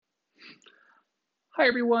Hi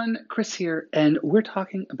everyone, Chris here, and we're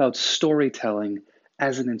talking about storytelling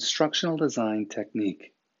as an instructional design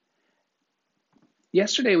technique.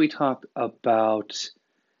 Yesterday we talked about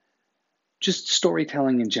just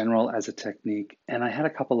storytelling in general as a technique, and I had a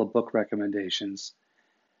couple of book recommendations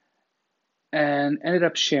and ended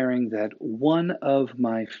up sharing that one of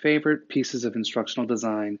my favorite pieces of instructional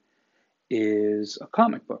design is a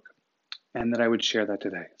comic book, and that I would share that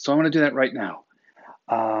today. So I'm going to do that right now.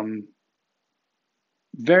 Um,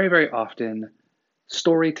 very often,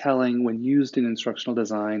 storytelling, when used in instructional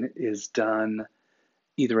design, is done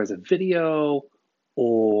either as a video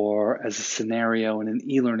or as a scenario in an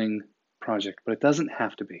e-learning project, but it doesn't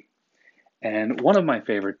have to be. And one of my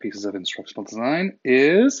favorite pieces of instructional design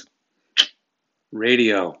is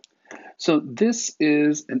radio. So this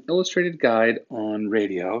is an illustrated guide on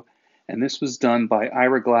radio, and this was done by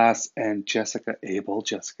Ira Glass and Jessica Abel,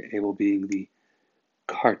 Jessica Abel being the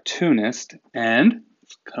cartoonist. And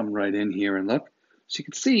let's come right in here and look. So you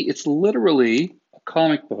can see it's literally a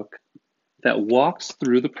comic book that walks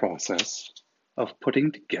through the process of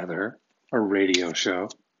putting together a radio show.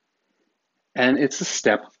 And it's a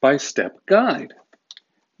step-by-step guide,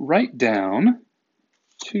 right down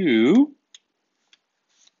to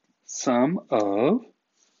some of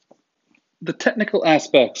the technical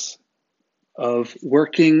aspects of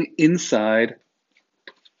working inside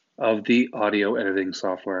of the audio editing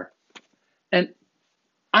software. And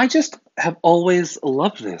I just have always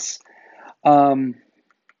loved this. Um,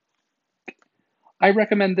 I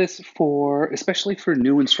recommend this especially for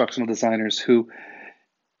new instructional designers who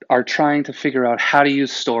are trying to figure out how to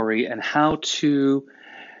use story and how to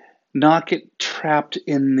not get trapped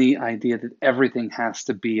in the idea that everything has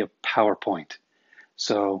to be a PowerPoint.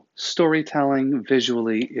 So storytelling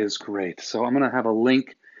visually is great. So I'm going to have a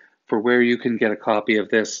link for where you can get a copy of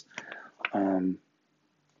this um,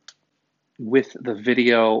 with the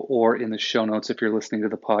video or in the show notes if you're listening to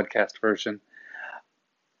the podcast version.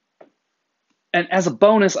 And as a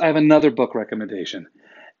bonus, I have another book recommendation.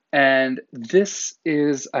 And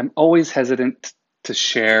I'm always hesitant to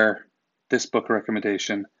share this book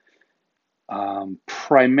recommendation,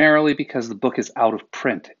 primarily because the book is out of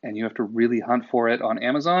print and you have to really hunt for it on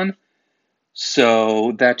Amazon.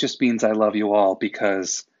 So that just means I love you all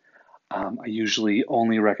because I usually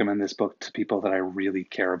only recommend this book to people that I really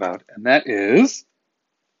care about. And that is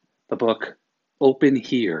the book Open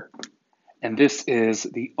Here. And this is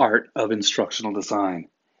the art of instructional design.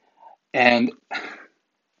 And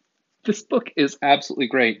this book is absolutely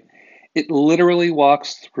great. It literally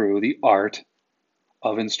walks through the art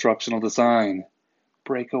of instructional design,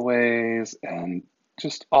 breakaways, and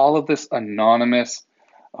just all of this anonymous.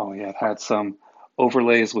 Oh, yeah, it had some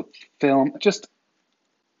overlays with film. Just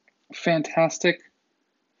fantastic,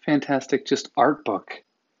 fantastic, just art book.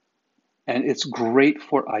 And it's great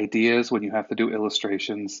for ideas when you have to do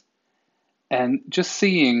illustrations. And just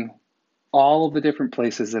seeing all of the different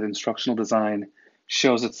places that instructional design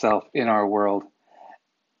shows itself in our world.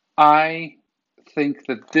 I think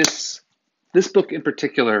that this book in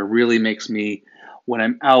particular really makes me, when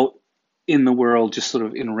I'm out in the world, just sort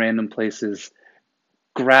of in random places,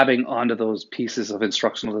 grabbing onto those pieces of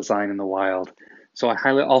instructional design in the wild. So I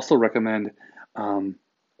highly also recommend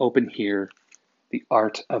Open Here, The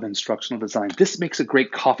Art of Instructional Design. This makes a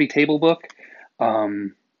great coffee table book,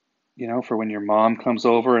 um, for when your mom comes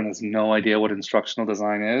over and has no idea what instructional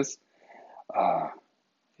design is. Uh,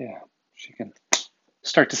 yeah, she can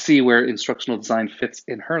start to see where instructional design fits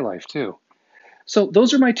in her life too. So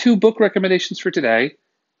those are my two book recommendations for today,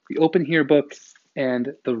 the Open Here book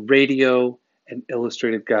and the Radio and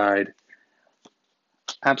Illustrated Guide.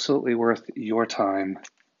 Absolutely worth your time.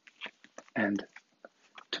 And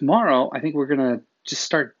tomorrow, I think we're going to just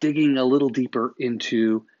start digging a little deeper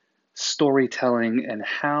into storytelling and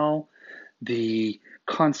how the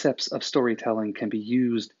concepts of storytelling can be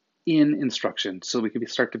used in instruction so we can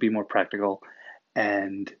start to be more practical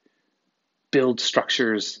and build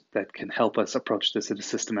structures that can help us approach this in a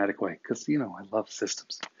systematic way because, I love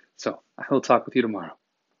systems. So I will talk with you tomorrow.